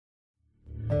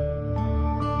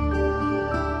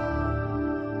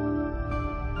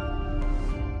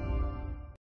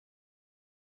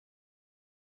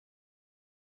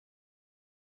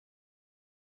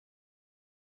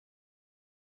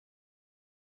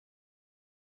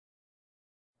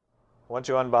Once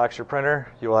you unbox your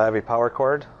printer, you will have a power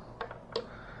cord,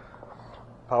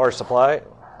 power supply,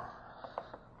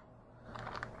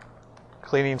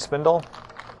 cleaning spindle,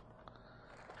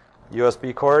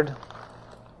 USB cord,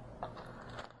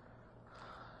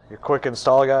 your quick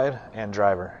install guide, and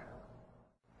driver.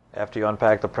 After you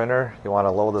unpack the printer, you want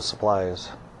to load the supplies.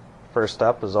 First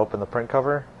step is open the print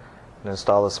cover and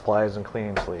install the supplies and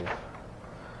cleaning sleeve.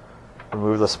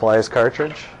 Remove the supplies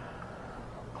cartridge.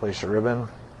 Place your ribbon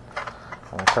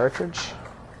on the cartridge.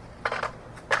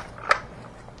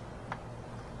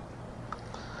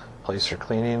 Place your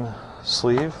cleaning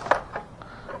sleeve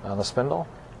on the spindle.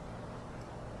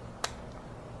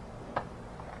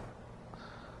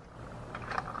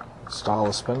 Install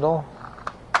the spindle.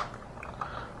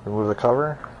 Remove the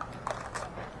cover.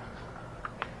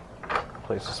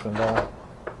 Place the spindle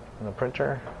in the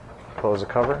printer. Close the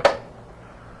cover.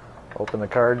 Open the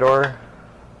card door.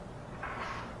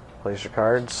 Place your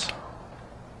cards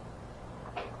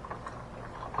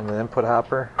in the input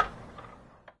hopper.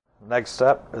 Next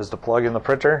step is to plug in the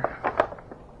printer.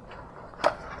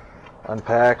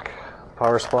 Unpack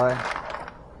power supply.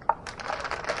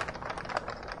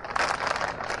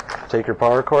 Take your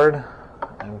power cord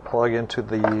and plug into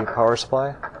the power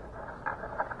supply.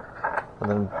 And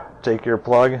then take your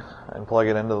plug and plug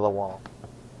it into the wall.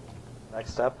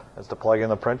 Next step is to plug in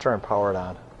the printer and power it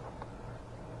on.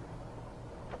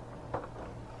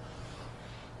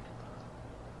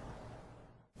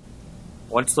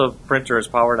 Once the printer is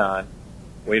powered on,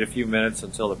 wait a few minutes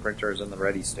until the printer is in the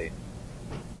ready state.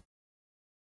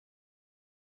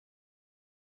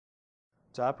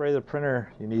 To operate the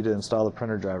printer, you need to install the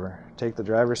printer driver. Take the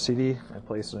driver CD and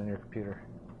place it in your computer.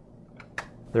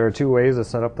 There are two ways to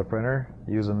set up the printer,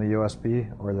 using the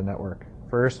USB or the network.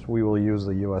 First, we will use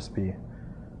the USB.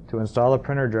 To install the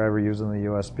printer driver using the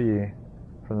USB,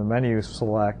 from the menu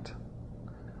select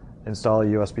Install a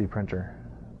USB printer.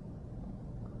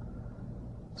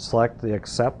 Select the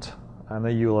Accept on the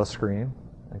EULA screen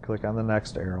and click on the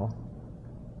next arrow.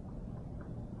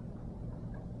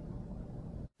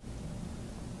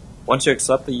 Once you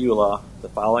accept the EULA, the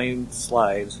following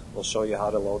slides will show you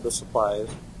how to load the supplies,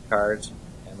 cards,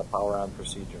 and the power on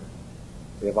procedure.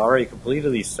 We have already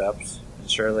completed these steps.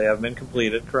 Ensure they have been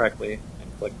completed correctly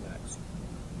and click Next.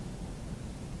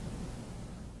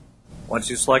 Once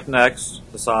you select Next,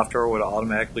 the software will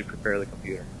automatically prepare the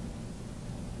computer.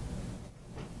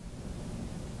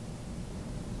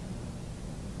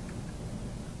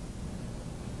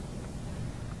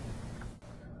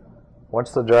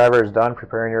 Once the driver is done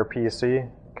preparing your PC,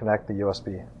 connect the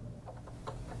USB.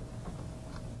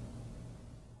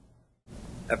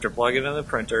 After plugging in the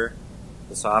printer,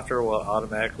 the software will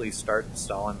automatically start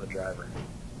installing the driver.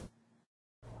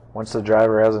 Once the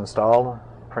driver has installed,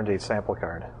 print a sample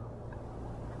card.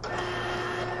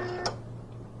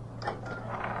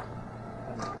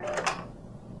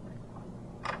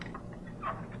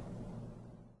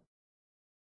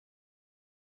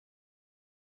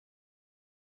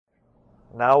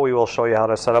 Now we will show you how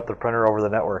to set up the printer over the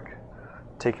network.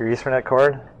 Take your Ethernet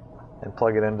cord and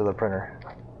plug it into the printer.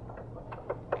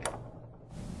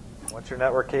 Once your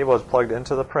network cable is plugged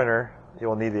into the printer, you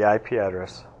will need the IP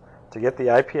address. To get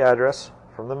the IP address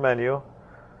from the menu,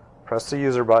 press the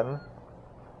user button,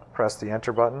 press the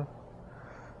enter button,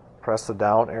 press the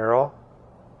down arrow,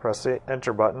 press the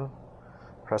enter button,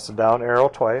 press the down arrow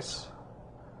twice,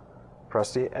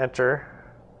 press the enter,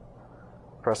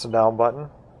 press the down button,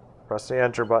 press the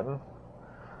enter button.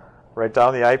 Write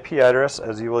down the IP address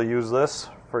as you will use this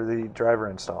for the driver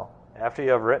install. After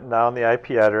you have written down the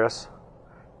IP address,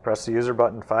 press the user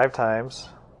button 5 times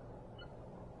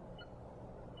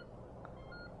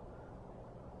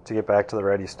to get back to the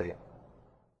ready state.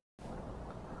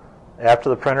 After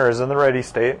the printer is in the ready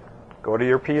state, go to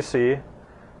your PC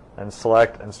and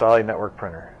select Install a Network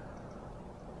Printer.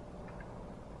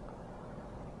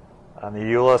 On the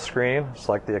EULA screen,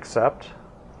 select the Accept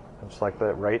and select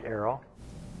the right arrow.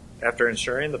 After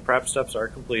ensuring the prep steps are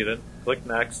completed, click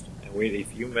Next and wait a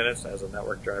few minutes as the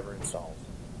network driver installs.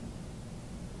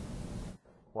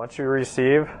 Once you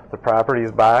receive the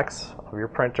properties box of your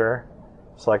printer,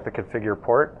 select the Configure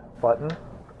Port button.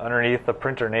 Underneath the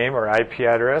printer name or IP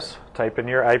address, type in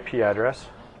your IP address.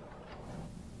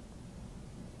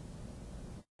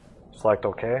 Select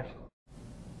OK.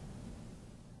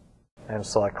 And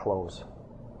select Close.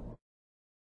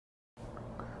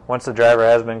 Once the driver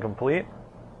has been complete,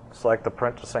 select the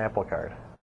Print to Sample card.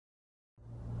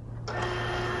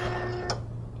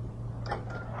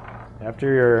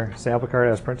 After your sample card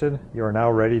has printed, you are now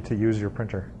ready to use your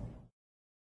printer.